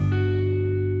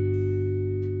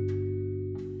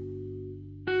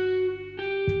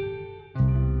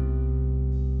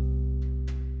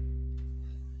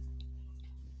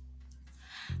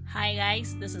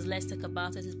guys, this is Let's Talk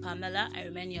About It with Pamela. I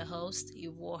remain your host,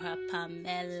 Iwoha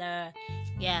Pamela.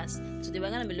 Yes, today we're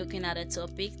going to be looking at a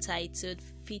topic titled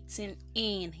fitting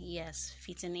in. Yes,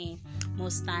 fitting in.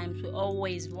 Most times we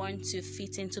always want to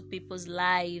fit into people's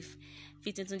life,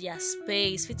 fit into their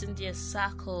space, fit into their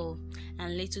circle,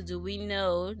 and little do we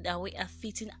know that we are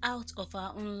fitting out of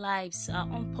our own lives, our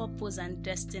own purpose and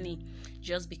destiny,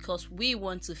 just because we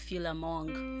want to feel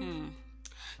among.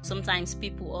 Sometimes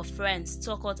people or friends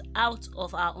talk us out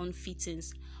of our own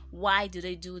fittings. Why do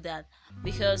they do that?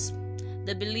 Because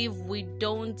they believe we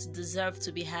don't deserve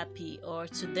to be happy, or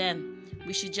to them,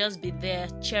 we should just be there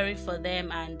cheering for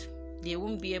them, and they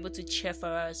won't be able to cheer for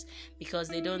us because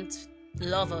they don't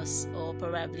love us, or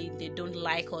probably they don't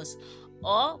like us,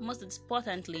 or most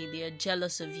importantly, they are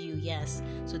jealous of you. Yes,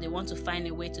 so they want to find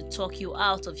a way to talk you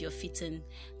out of your fitting,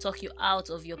 talk you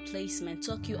out of your placement,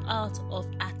 talk you out of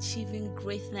achieving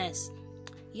greatness.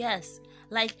 Yes,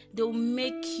 like they'll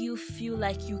make you feel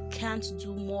like you can't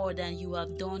do more than you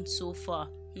have done so far.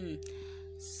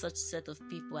 Such set of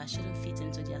people, I shouldn't fit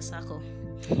into their circle.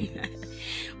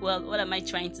 Well, what am I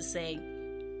trying to say?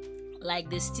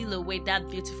 Like, they steal away that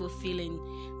beautiful feeling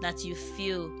that you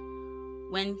feel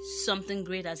when something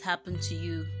great has happened to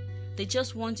you. They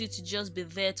just want you to just be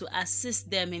there to assist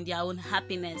them in their own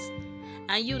happiness,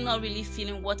 and you not really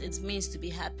feeling what it means to be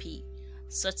happy.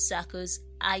 Such circles,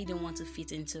 I don't want to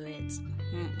fit into it.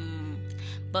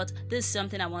 But this is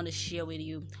something I want to share with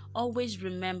you. Always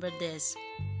remember this,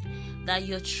 that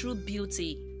your true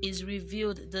beauty is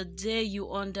revealed the day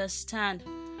you understand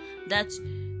that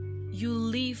you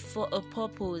live for a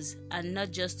purpose and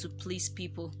not just to please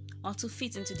people or to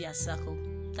fit into their circle.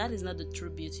 That is not the true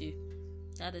beauty.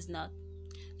 That is not.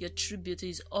 Your true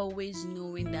beauty is always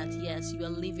knowing that yes, you are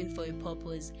living for a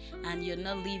purpose and you're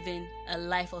not living a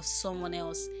life of someone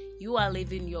else. You are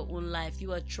living your own life.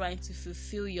 You are trying to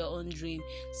fulfill your own dream.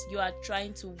 You are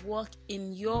trying to walk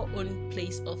in your own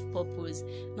place of purpose,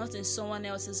 not in someone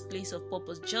else's place of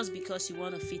purpose just because you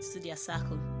want to fit to their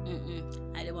circle.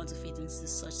 I don't want to fit into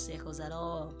such circles at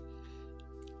all.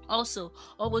 Also,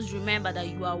 always remember that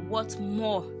you are worth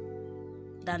more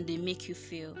than they make you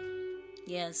feel.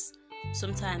 Yes,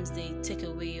 sometimes they take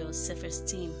away your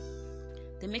self-esteem.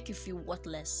 They make you feel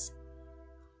worthless.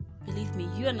 Believe me,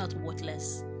 you are not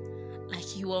worthless.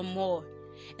 Like, you are more.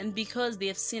 And because they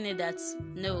have seen it that,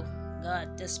 no,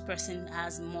 God, this person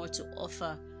has more to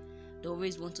offer, they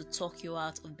always want to talk you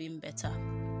out of being better.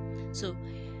 So,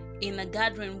 in a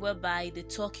gathering whereby they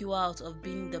talk you out of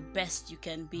being the best you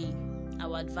can be, I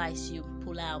would advise you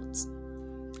pull out.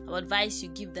 I would advise you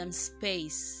give them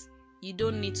space. You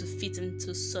don't need to fit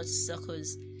into such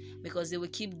circles because they will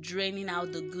keep draining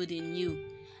out the good in you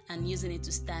and using it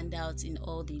to stand out in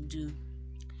all they do.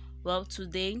 Well,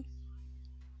 today,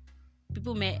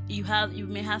 you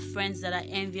may have friends that are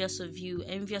envious of you,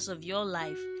 envious of your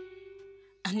life,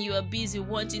 and you are busy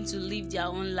wanting to live their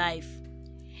own life.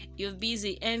 You're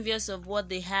busy envious of what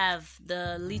they have,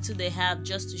 the little they have,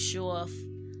 just to show off.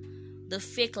 The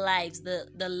fake lives,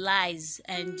 the lies,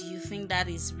 and you think that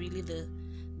is really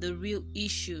the real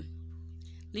issue.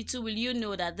 Little will you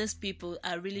know that these people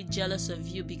are really jealous of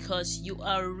you because you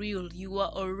are real, you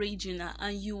are original,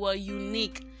 and you are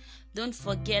unique. Don't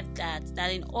forget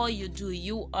that in all you do,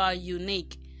 you are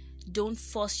unique. Don't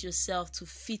force yourself to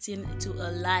fit into a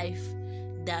life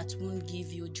that won't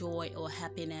give you joy or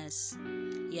happiness.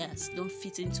 Yes, don't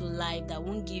fit into a life that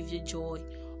won't give you joy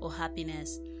or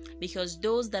happiness. Because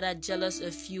those that are jealous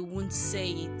of you won't say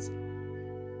it.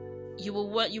 You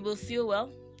will feel,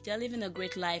 well, they're living a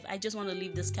great life. I just want to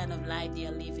live this kind of life they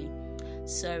are living.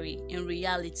 Sorry, in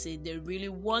reality, they really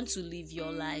want to live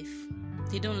your life.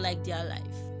 They don't like their life.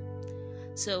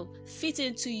 So fit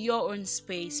into your own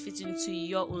space, fit into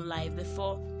your own life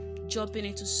before jumping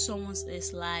into someone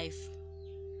else's life.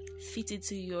 Fit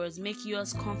into yours, make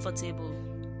yours comfortable.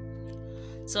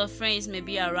 So friends may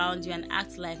be around you and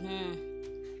act like,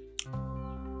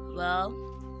 well,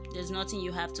 there's nothing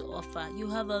you have to offer. You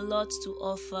have a lot to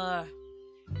offer.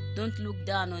 Don't look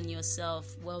down on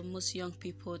yourself. Well, most young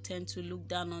people tend to look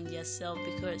down on themselves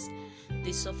because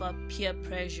they suffer peer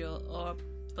pressure, or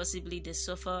possibly they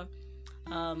suffer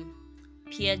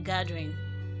peer gathering.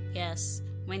 Yes,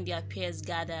 when their peers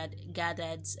gathered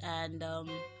and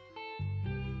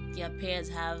their peers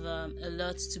have a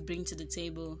lot to bring to the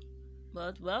table.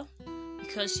 But, well,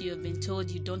 because you have been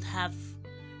told you don't have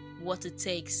what it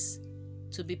takes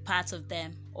to be part of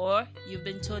them, or you've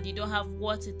been told you don't have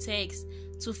what it takes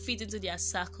to fit into their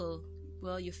circle,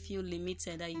 well, you feel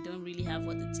limited, that you don't really have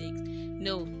what it takes.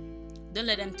 No, don't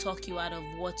let them talk you out of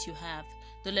what you have.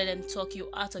 Don't let them talk you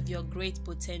out of your great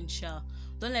potential.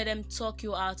 Don't let them talk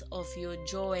you out of your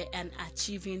joy and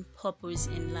achieving purpose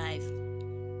in life.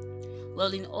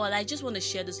 Well, in all, I just want to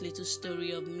share this little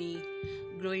story of me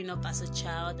growing up as a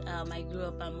child. I grew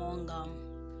up among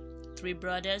 3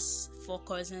 brothers, 4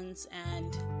 cousins,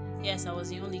 and yes, I was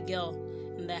the only girl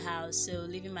in the house. So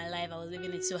living my life, I was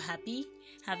living it so happy,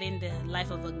 having the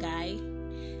life of a guy,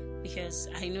 because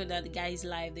I know that the guy's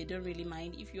life, they don't really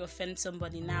mind if you offend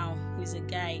somebody now who's a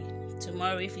guy.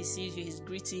 Tomorrow, if he sees you, he's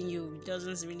greeting you. He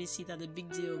doesn't really see it as a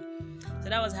big deal. So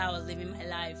that was how I was living my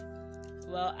life.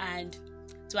 Well, and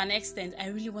to an extent, I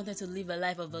really wanted to live a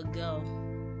life of a girl.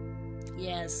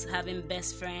 Yes, having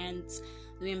best friends,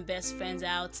 doing best friends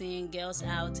outing, girls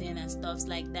outing, and stuff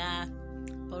like that.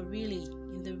 But really,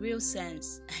 in the real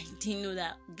sense, I didn't know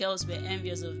that girls were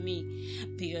envious of me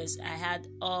because I had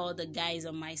all the guys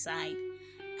on my side.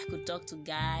 I could talk to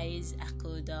guys, I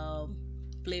could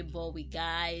play ball with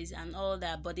guys and all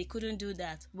that, but they couldn't do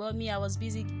that. Well, me, I was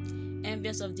busy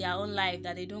envious of their own life,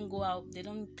 that they don't go out, they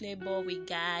don't play ball with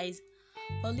guys.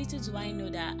 But little do I know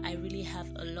that I really have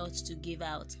a lot to give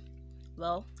out.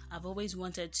 Well, I've always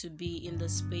wanted to be in the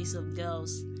space of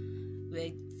girls where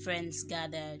friends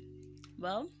gathered.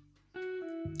 Well,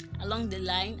 along the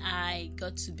line, I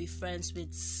got to be friends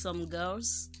with some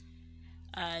girls,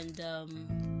 and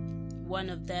one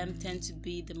of them tended to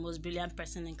be the most brilliant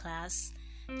person in class.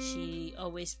 She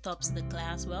always tops the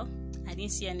class. Well, I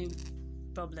didn't see any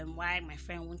problem why my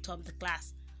friend won't top the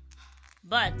class,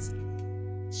 but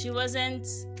she wasn't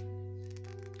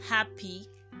happy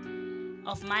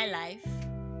of my life.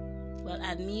 Well,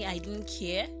 and me, I didn't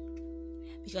care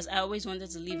because I always wanted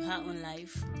to live her own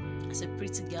life. As a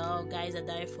pretty girl, guys are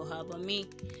dying for her, but me,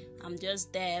 I'm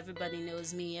just there. Everybody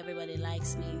knows me, everybody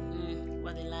likes me.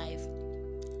 What a life.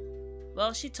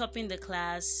 Well, she topping the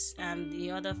class, and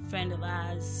the other friend of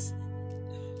ours,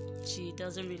 she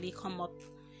doesn't really come up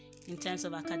in terms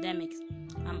of academics.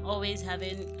 I'm always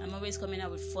coming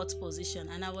out with 4th position,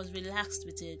 and I was relaxed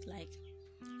with it. Like,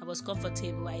 I was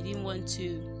comfortable. I didn't want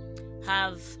to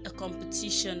have a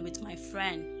competition with my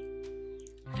friend.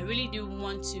 I really didn't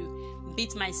want to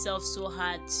beat myself so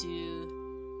hard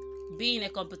to be in a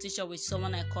competition with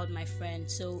someone I called my friend.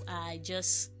 So I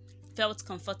just felt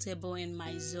comfortable in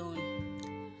my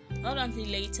zone. Not until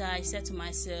later, I said to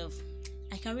myself,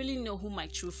 I can really know who my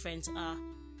true friends are.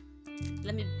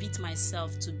 Let me beat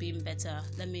myself to being better.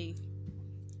 Let me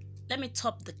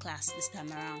top the class this time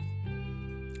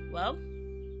around. Well,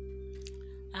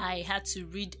 I had to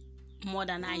read more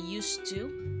than I used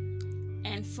to.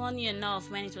 And funny enough,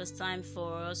 when it was time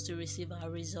for us to receive our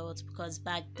results, because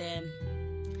back then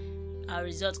our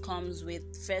result comes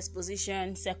with 1st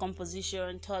position, 2nd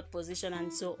position, 3rd position,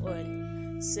 and so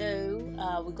on.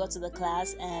 So we got to the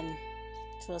class, and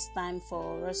it was time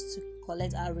for us to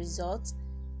collect our results.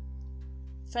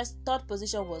 3rd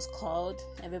position was called.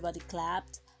 Everybody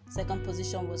clapped. 2nd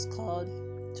position was called.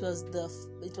 It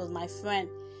was my friend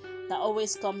that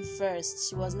always come first.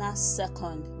 She was now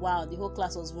 2nd. Wow, the whole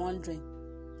class was wondering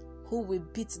who will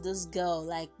beat this girl.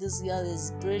 Like, this girl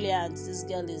is brilliant. This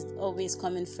girl is always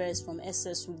coming first from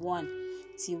SS1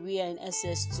 till we are in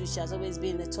SS2. She has always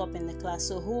been the top in the class.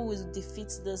 So who will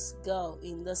defeat this girl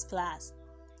in this class?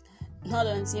 Not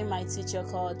until my teacher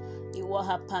called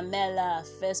Iwoha Pamela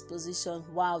 1st position.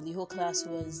 Wow, the whole class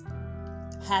was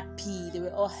happy. They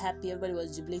were all happy. Everybody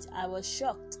was jubilating. I was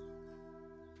shocked.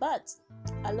 But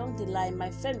along the line,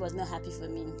 my friend was not happy for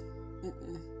me.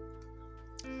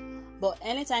 But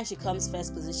anytime she comes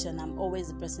 1st position, I'm always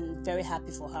the person very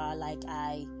happy for her. Like,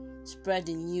 I spread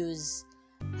the news.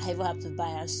 I even have to buy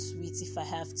her sweets if I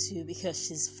have to, because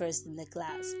she's 1st in the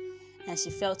class. And she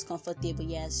felt comfortable.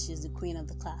 Yes, she's the queen of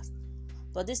the class.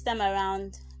 But this time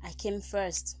around, I came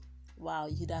 1st. Wow,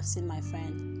 you'd have seen my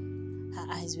friend. Her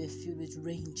eyes were filled with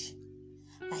rage.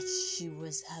 Like, she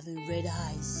was having red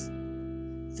eyes.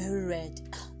 Very red.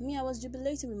 Me, I was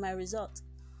jubilating with my result.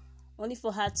 Only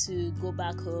for her to go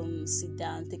back home, sit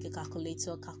down, take a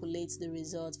calculator, calculate the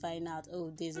result, find out,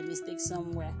 oh, there's a mistake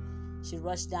somewhere. She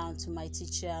rushed down to my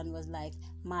teacher and was like,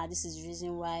 Ma, this is the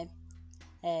reason why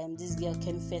this girl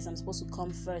came first. I'm supposed to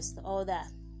come first. All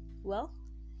that. Well,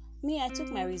 me, I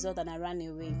took my result and I ran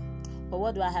away. But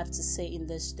what do I have to say in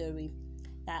this story?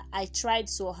 That I tried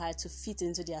so hard to fit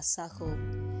into their circle,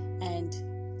 and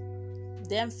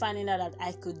them finding out that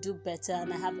I could do better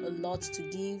and I have a lot to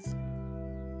give,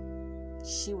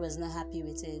 she was not happy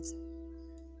with it.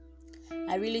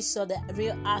 I really saw the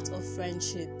real art of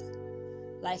friendship.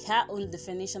 Like, her own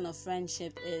definition of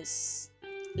friendship is,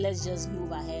 let's just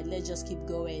move ahead, let's just keep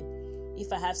going.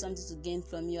 If I have something to gain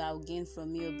from you, I will gain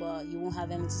from you, but you won't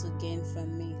have anything to gain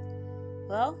from me.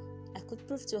 Well, I could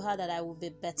prove to her that I would be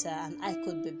better and I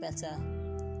could be better.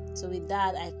 So with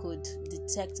that, I could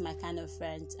detect my kind of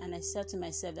friends, and I said to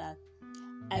myself that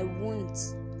I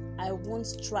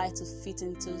won't try to fit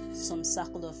into some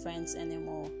circle of friends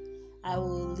anymore. I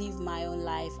will live my own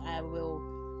life. I will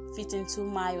fit into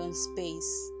my own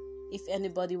space. If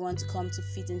anybody wants to come to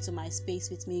fit into my space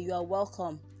with me, you are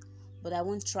welcome. But I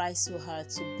won't try so hard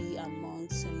to be among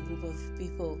some group of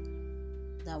people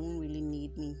that won't really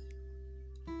need me.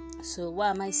 So why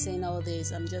am I saying all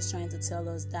this? I'm just trying to tell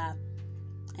us that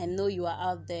I know you are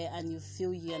out there and you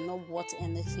feel you are not worth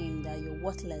anything, that you're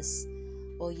worthless,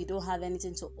 or you don't have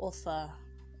anything to offer,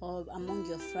 or among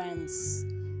your friends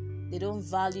they don't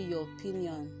value your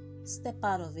opinion. Step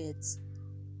out of it.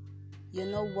 You're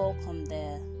not welcome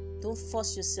there. Don't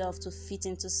force yourself to fit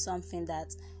into something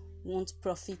that won't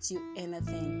profit you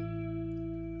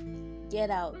anything. Get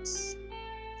out.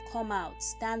 Come out.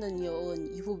 Stand on your own.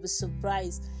 You will be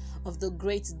surprised of the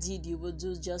great deed you will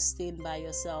do just staying by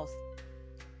yourself.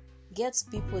 Get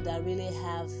people that really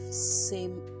have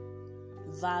same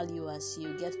value as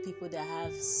you. Get people that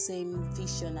have same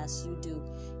vision as you do.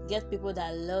 Get people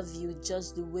that love you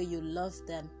just the way you love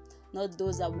them, not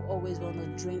those that will always want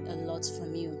to drain a lot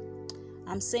from you.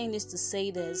 I'm saying this to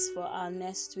say this for our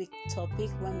next week topic.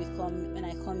 When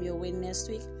I come your way next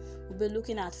week, we'll be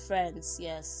looking at friends.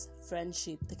 Yes,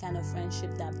 friendship, the kind of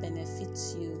friendship that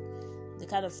benefits you, the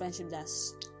kind of friendship that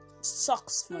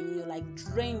sucks from you, like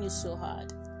drain you so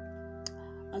hard.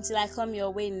 Until I come your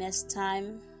way next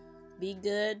time, be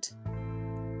good,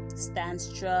 stand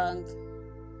strong,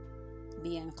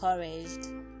 be encouraged.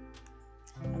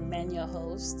 I remain your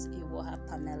host, Iwoha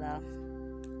Pamela.